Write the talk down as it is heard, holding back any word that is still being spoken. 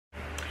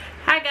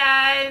Hi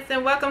guys,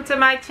 and welcome to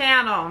my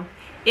channel.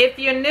 If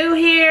you're new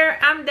here,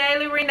 I'm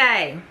Daily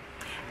Renee.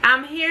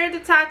 I'm here to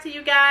talk to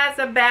you guys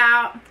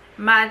about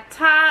my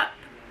top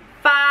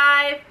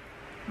 5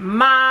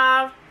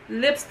 mauve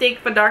lipstick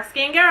for dark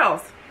skinned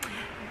girls.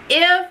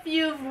 If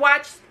you've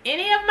watched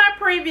any of my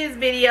previous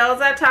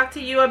videos, I talked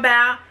to you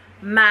about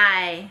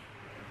my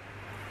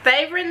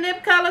favorite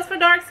lip colors for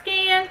dark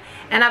skin,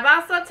 and I've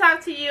also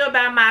talked to you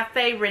about my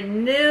favorite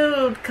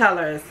nude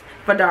colors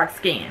for dark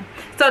skin.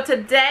 So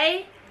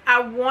today I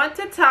want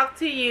to talk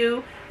to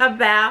you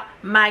about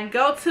my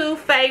go-to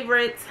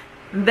favorites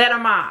that are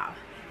mauve.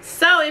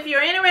 So if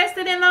you're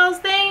interested in those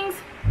things,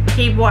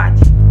 keep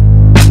watching.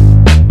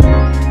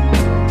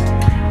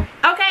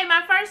 Okay,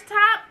 my first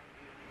top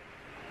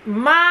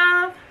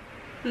mauve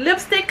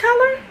lipstick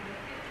color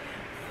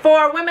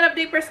for women of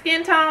deeper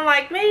skin tone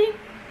like me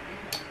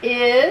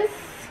is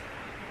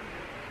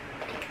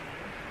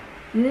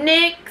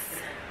NYX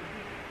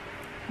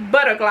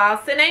Butter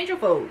Gloss in Angel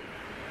Food.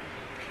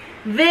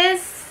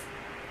 This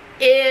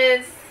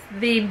is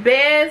the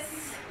best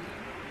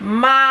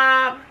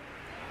mauve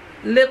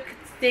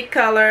lipstick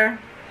color,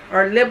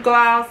 or lip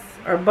gloss,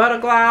 or butter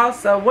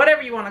gloss, or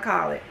whatever you want to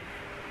call it.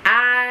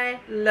 I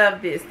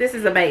love this. This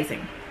is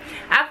amazing.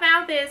 I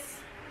found this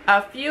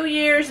a few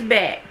years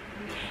back,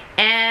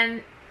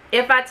 and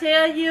if I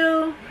tell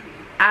you,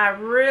 I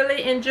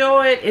really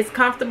enjoy it. It's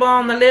comfortable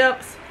on the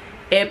lips.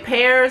 It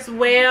pairs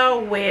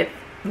well with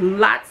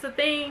lots of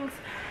things.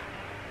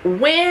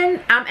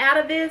 When I'm out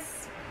of this,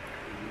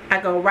 I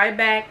go right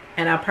back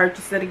and I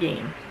purchase it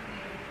again.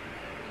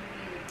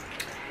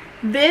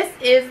 This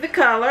is the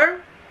color,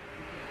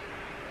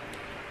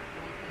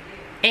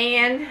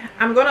 and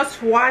I'm gonna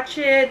swatch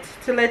it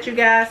to let you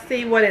guys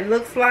see what it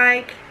looks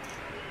like.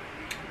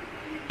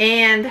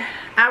 And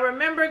I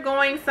remember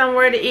going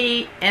somewhere to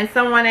eat and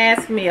someone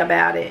asked me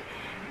about it,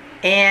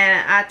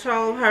 and I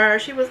told her,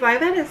 she was like,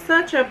 that is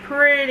such a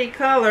pretty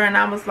color, and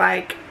I was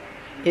like,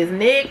 it's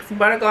NYX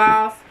Butter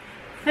Gloss.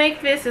 I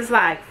think this is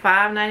like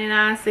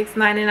 $5.99,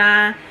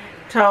 $6.99.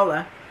 Told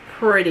her,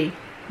 pretty,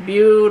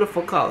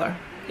 beautiful color.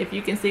 If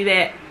you can see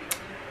that,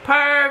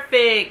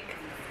 perfect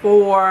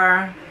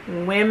for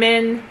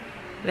women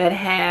that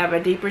have a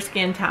deeper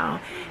skin tone.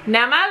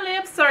 Now my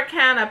lips are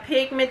kind of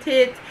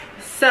pigmented,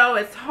 so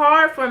it's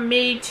hard for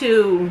me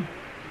to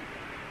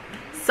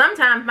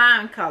sometimes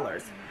find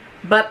colors,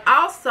 but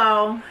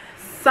also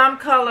some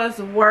colors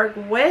work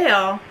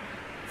well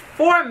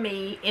for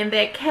me in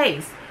that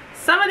case.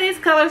 Some of these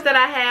colors that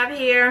I have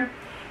here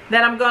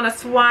that I'm going to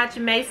swatch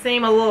may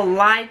seem a little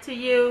light to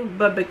you,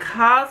 but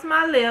because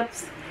my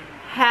lips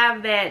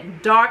have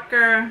that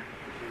darker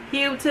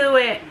hue to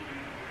it,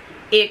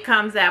 it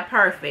comes out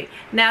perfect.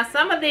 Now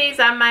some of these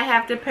I might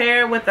have to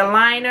pair with a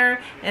liner,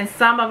 and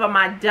some of them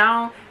I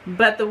don't,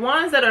 but the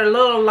ones that are a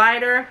little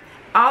lighter,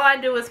 all I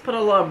do is put a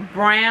little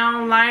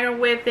brown liner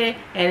with it,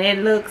 and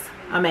it looks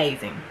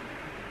amazing.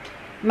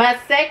 My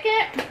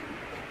second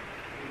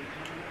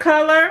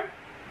color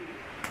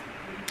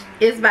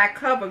is by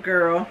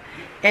CoverGirl,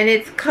 and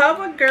it's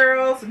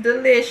CoverGirl's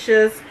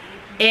Delicious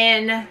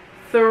in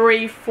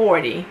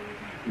 340.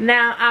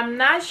 Now I'm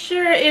not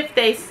sure if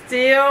they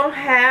still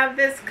have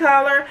this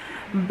color,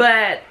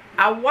 but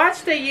I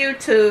watched a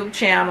YouTube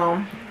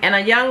channel and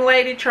a young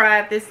lady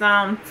tried this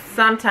on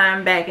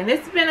sometime back, and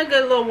it's been a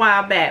good little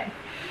while back,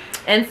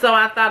 and so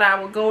I thought I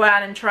would go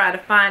out and try to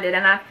find it.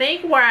 And I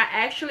think where I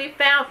actually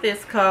found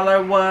this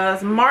color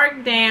was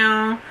marked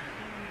down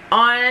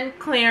on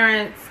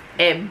clearance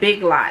at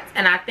Big Lots,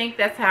 and I think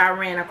that's how I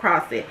ran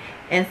across it.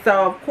 And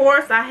so of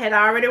course I had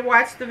already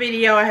watched the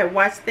video. I had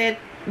watched that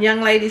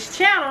young lady's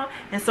channel,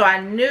 and so I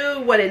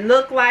knew what it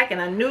looked like,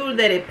 and I knew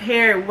that it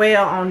paired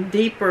well on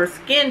deeper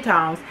skin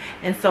tones,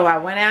 and so I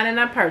went out and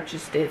I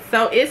purchased it.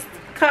 So it's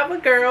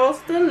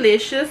CoverGirl's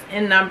Delicious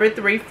in number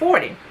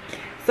 340.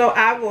 So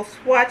I will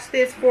swatch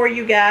this for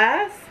you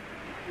guys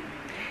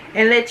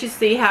and let you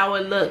see how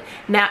it looks.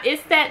 Now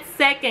it's that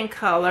second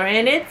color,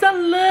 and it's a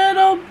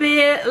little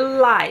bit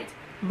light,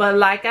 but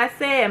like I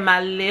said, my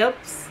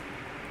lips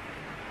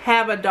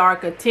have a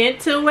darker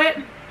tint to it,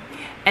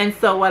 and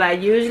so what I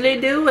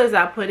usually do is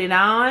I put it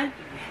on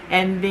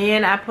and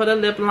then I put a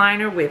lip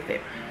liner with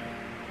it.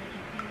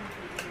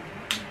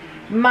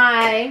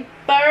 My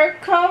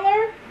third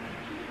color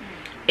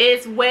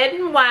is Wet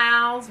n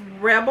Wild's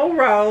Rebel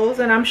Rose,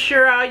 and I'm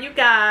sure all you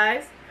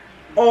guys,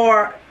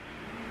 or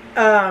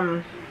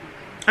I'm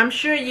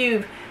sure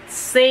you've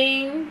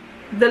seen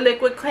the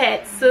liquid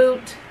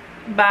catsuit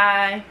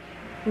by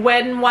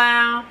Wet n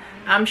Wild.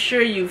 I'm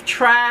sure you've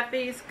tried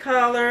these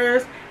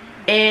colors,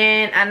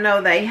 and I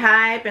know they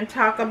hype and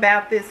talk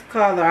about this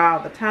color all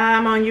the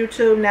time on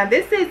YouTube. Now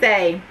this is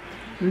a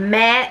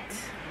matte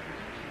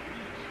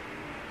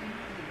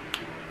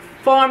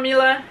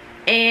formula,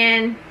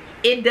 and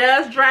it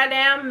does dry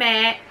down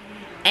matte,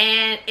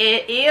 and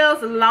it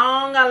is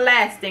longer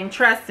lasting.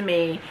 Trust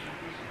me,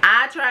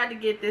 I tried to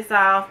get this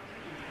off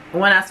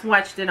when I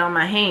swatched it on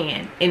my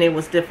hand, and it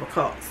was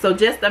difficult. So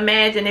just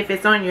imagine if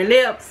it's on your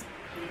lips,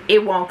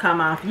 it won't come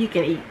off. You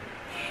can eat.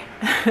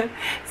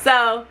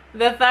 So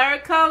the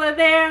third color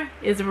there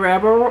is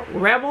Rebel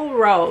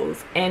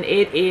Rose, and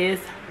it is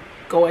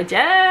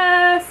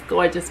gorgeous,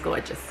 gorgeous,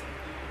 gorgeous.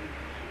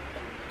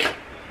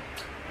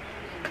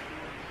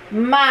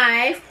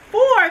 My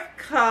fourth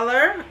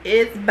color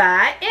is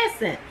by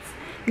Essence.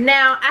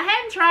 Now, I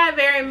hadn't tried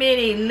very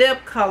many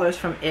lip colors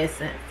from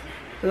Essence.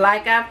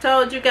 Like I've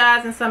told you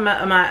guys in some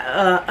of my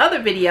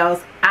other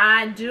videos,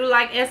 I do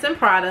like Essence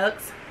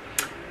products.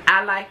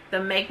 I like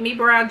the Make Me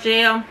Brow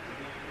Gel.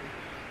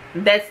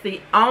 That's the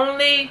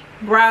only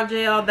brow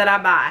gel that I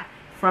buy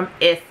from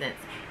Essence,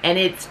 and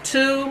it's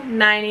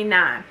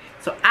 $2.99.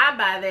 So I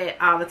buy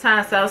that all the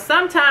time. So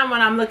sometime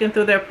when I'm looking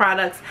through their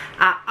products,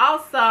 I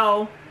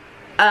also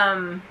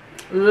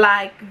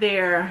like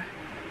their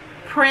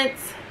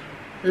Prince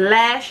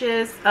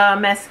Lashes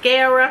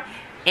mascara,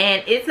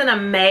 and it's an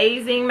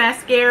amazing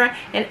mascara,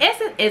 and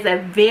Essence is a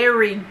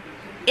very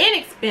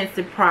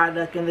inexpensive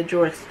product in the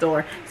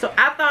drugstore. So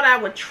I thought I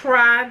would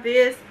try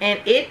this, and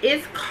it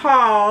is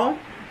called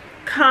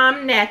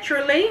Come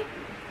Naturally.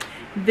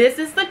 This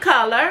is the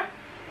color,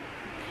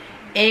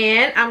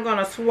 and I'm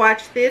gonna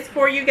swatch this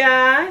for you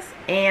guys.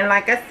 And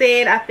like I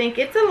said, I think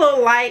it's a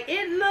little light.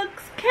 It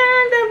looks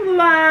kind of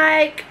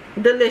like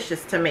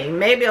Delicious to me,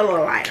 maybe a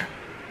little lighter,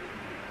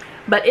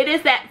 but it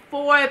is that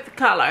fourth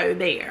color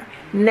there.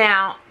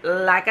 Now,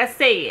 like I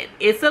said,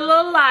 it's a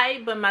little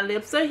light, but my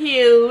lips are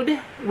hued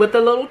with a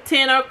little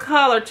tinner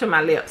color to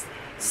my lips.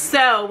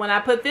 So when I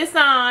put this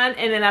on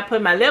and then I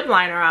put my lip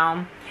liner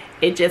on,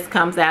 it just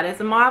comes out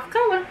as a mauve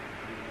color.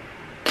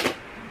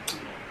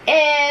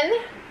 And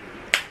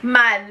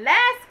my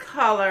last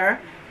color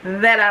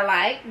that I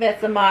like,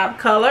 that's a mauve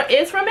color,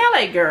 is from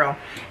LA Girl.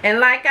 And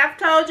like I've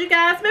told you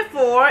guys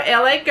before,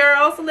 LA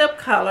Girl's lip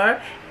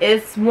color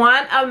is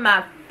one of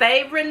my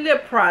favorite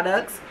lip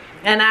products.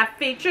 And I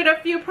featured a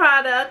few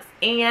products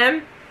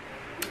in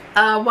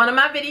one of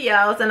my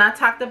videos, and I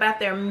talked about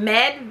their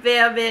matte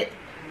velvet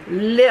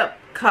lip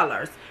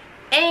colors.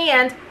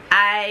 And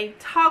I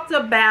talked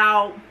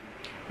about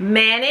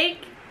Manic,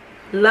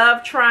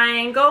 Love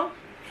Triangle,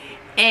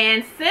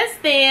 and since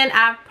then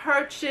I've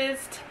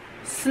purchased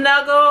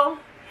Snuggle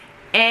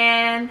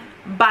and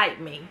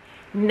Bite Me.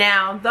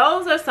 Now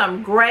those are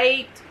some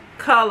great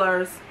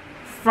colors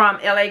from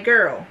LA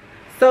Girl.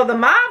 So the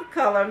mauve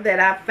color that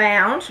I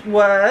found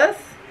was,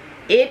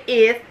 it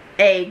is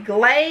a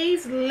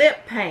glazed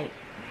lip paint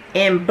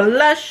in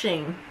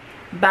Blushing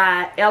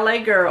by LA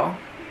Girl.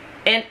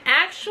 And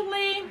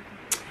actually,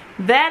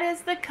 that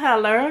is the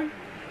color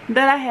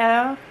that I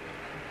have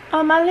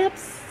on my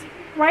lips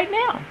right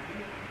now.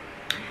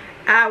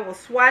 I will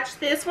swatch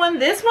this one.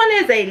 This one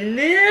is a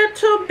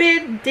little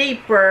bit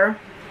deeper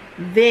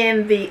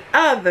than the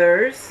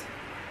others,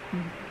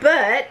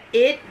 but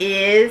it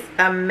is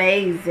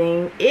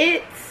amazing.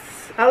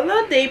 It's a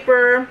little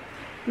deeper,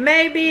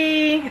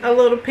 maybe a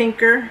little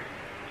pinker,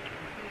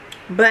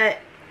 but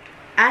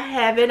I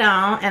have it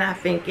on and I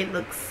think it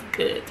looks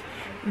good.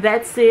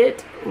 That's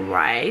it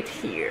right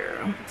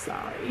here.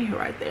 Sorry,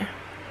 right there.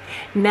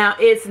 Now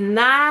it's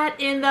not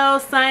in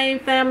those same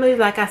families.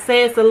 Like I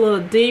said, it's a little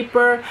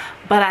deeper,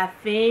 but I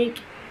think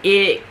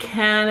it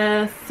kind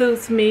of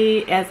suits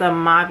me as a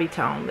mauve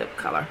tone lip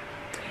color.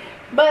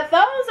 But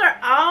those are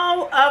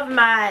all of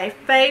my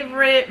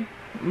favorite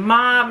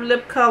mauve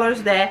lip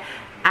colors that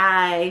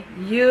I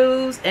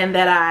use and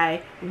that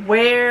I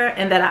wear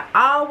and that I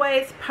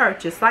always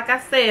purchase. Like I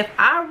said, if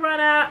I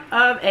run out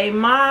of a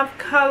mauve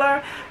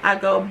color, I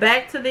go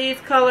back to these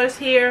colors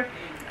here,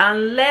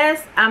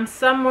 unless I'm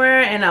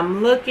somewhere and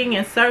I'm looking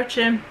and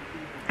searching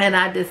and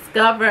I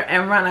discover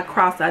and run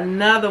across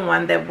another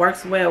one that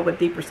works well with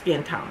deeper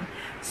skin tone.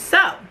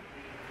 So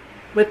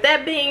with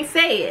that being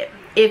said,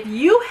 if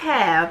you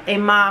have a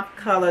mauve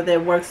color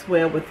that works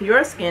well with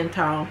your skin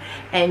tone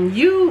and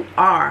you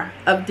are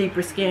of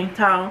deeper skin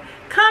tone,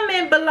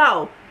 comment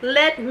below.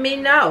 Let me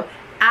know.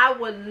 I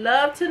would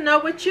love to know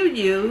what you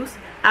use.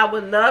 I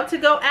would love to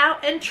go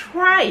out and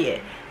try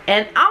it.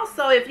 And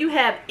also, if you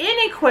have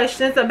any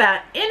questions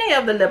about any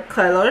of the lip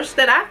colors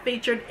that I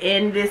featured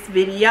in this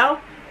video,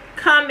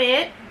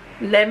 comment,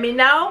 let me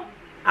know.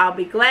 I'll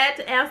be glad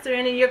to answer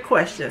any of your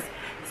questions.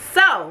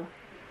 So,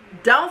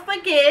 don't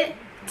forget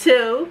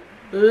to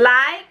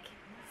like,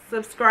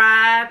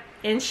 subscribe,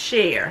 and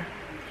share.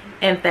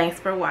 And thanks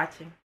for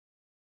watching.